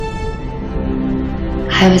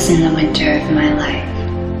I was in the winter of my life,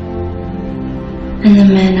 and the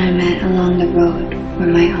men I met along the road were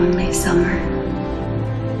my only summer.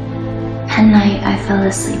 At night I fell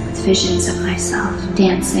asleep with visions of myself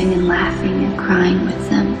dancing and laughing and crying with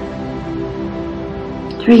them.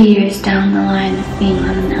 3 years down the line of being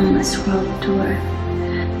on an endless world tour,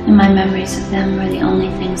 and my memories of them were the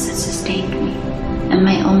only things that sustained me, and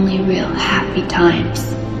my only real happy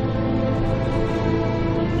times.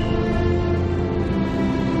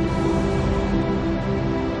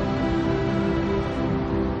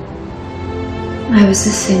 I was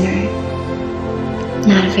a singer,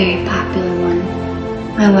 not a very popular one.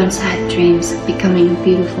 I once had dreams of becoming a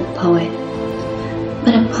beautiful poet,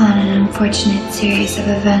 but upon an unfortunate series of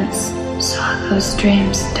events, saw those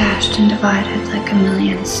dreams dashed and divided like a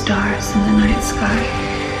million stars in the night sky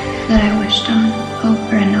that I wished on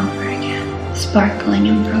over and over again, sparkling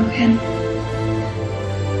and broken.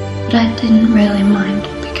 But I didn't really mind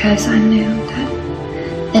because I knew that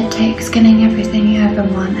it takes getting everything you ever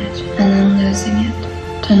wanted and then losing it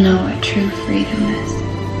to know what true freedom is.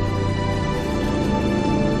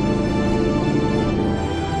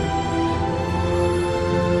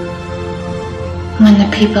 When the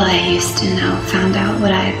people I used to know found out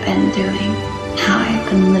what I had been doing, how I had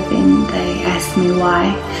been living, they asked me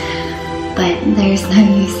why. But there's no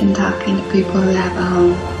use in talking to people who have a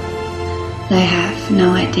home. They have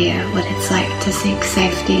no idea what it's like to seek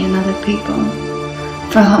safety in other people,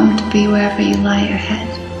 for home to be wherever you lie your head.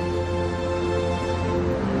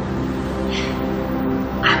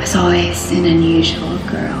 I was always an unusual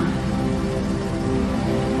girl.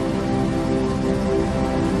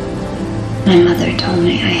 My mother told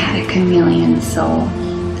me I had a chameleon soul,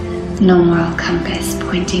 no moral compass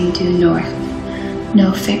pointing due north,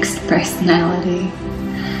 no fixed personality,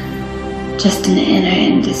 just an inner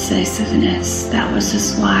indecisiveness that was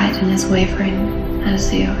as wide and as wavering as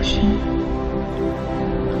the ocean.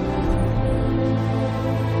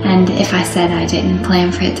 And if I said I didn't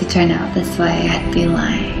plan for it to turn out this way, I'd be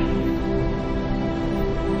lying.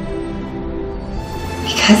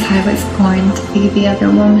 Because I was born to be the other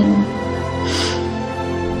woman,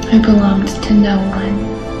 who belonged to no one,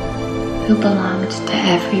 who belonged to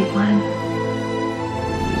everyone,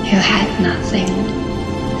 who had nothing,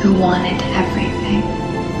 who wanted everything,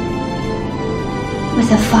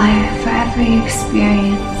 with a fire for every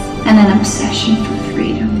experience and an obsession for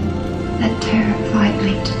freedom that terrified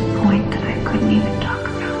me to the point that I couldn't even talk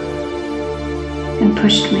about, and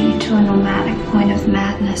pushed me to a nomadic point of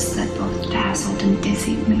madness that both dazzled and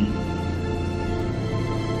dizzied me.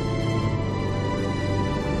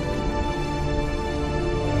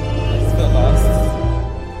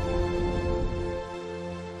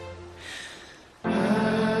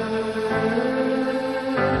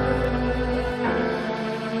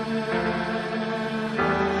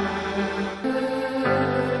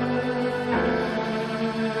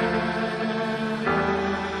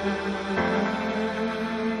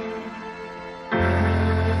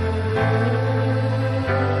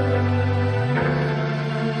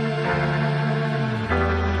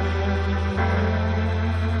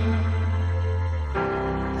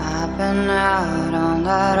 Been out on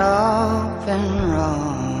that open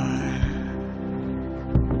road.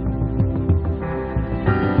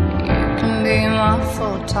 You can be my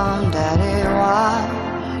full-time daddy while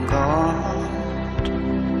I'm gone.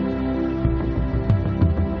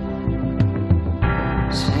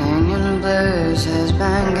 Singing blues has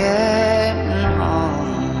been getting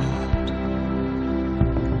old.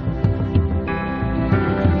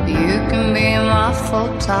 You can be my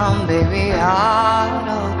full-time baby, hot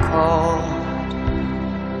or cold.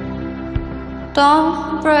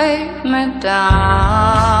 Don't break me down.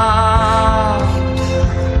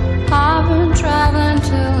 I've been traveling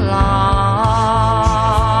too long.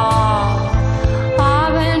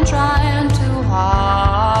 I've been trying too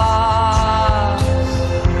hard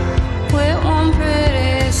with one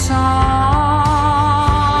pretty song.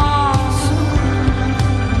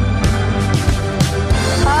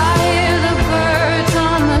 I hear the birds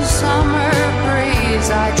on the summer breeze.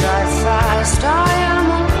 I drive fast, I am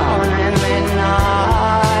alone at midnight.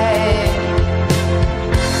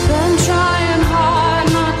 Been trying hard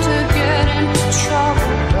not to get into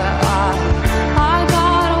trouble, but I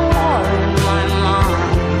got a war in my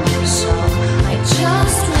mind, so I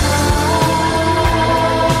just ride.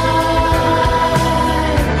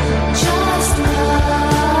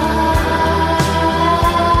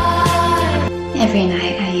 Every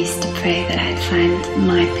night I used to pray that I'd find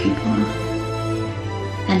my people,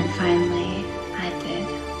 and finally I did,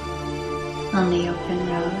 on the open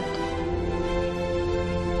road.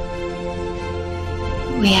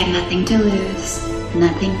 We had nothing to lose,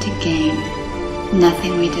 nothing to gain,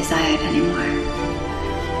 nothing we desired anymore,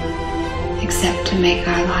 except to make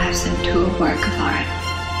our lives into a work of art.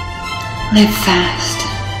 Live fast,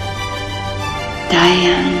 die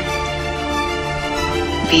young,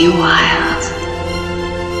 be wild,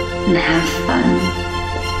 and have fun.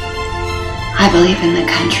 I believe in the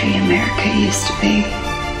country America used to be.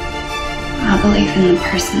 I believe in the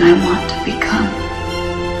person I want to become.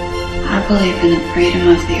 I believe in the freedom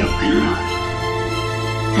of the open road.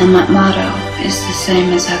 And my motto is the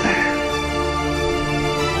same as ever.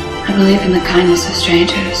 I believe in the kindness of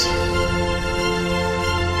strangers.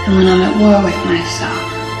 And when I'm at war with myself,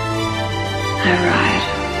 I ride.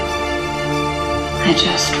 I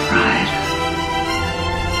just ride.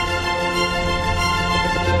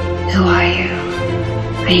 Who are you?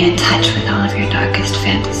 Are you in touch with all of your darkest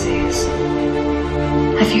fantasies?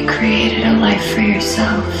 Have you created a life for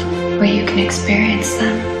yourself where you can experience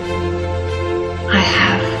them? I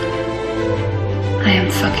have. I am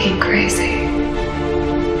fucking crazy.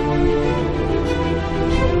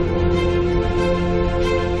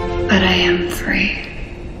 But I am free.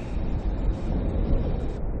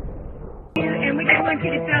 And we just want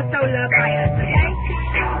you to feel so loved by us, okay?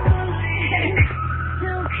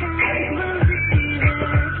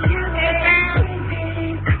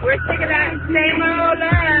 We're sick of that same old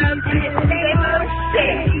love and the same old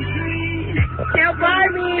shit. Now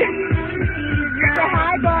Barbie. Say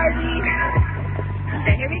hi, Barbie.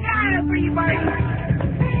 Here we go for you, Barbie.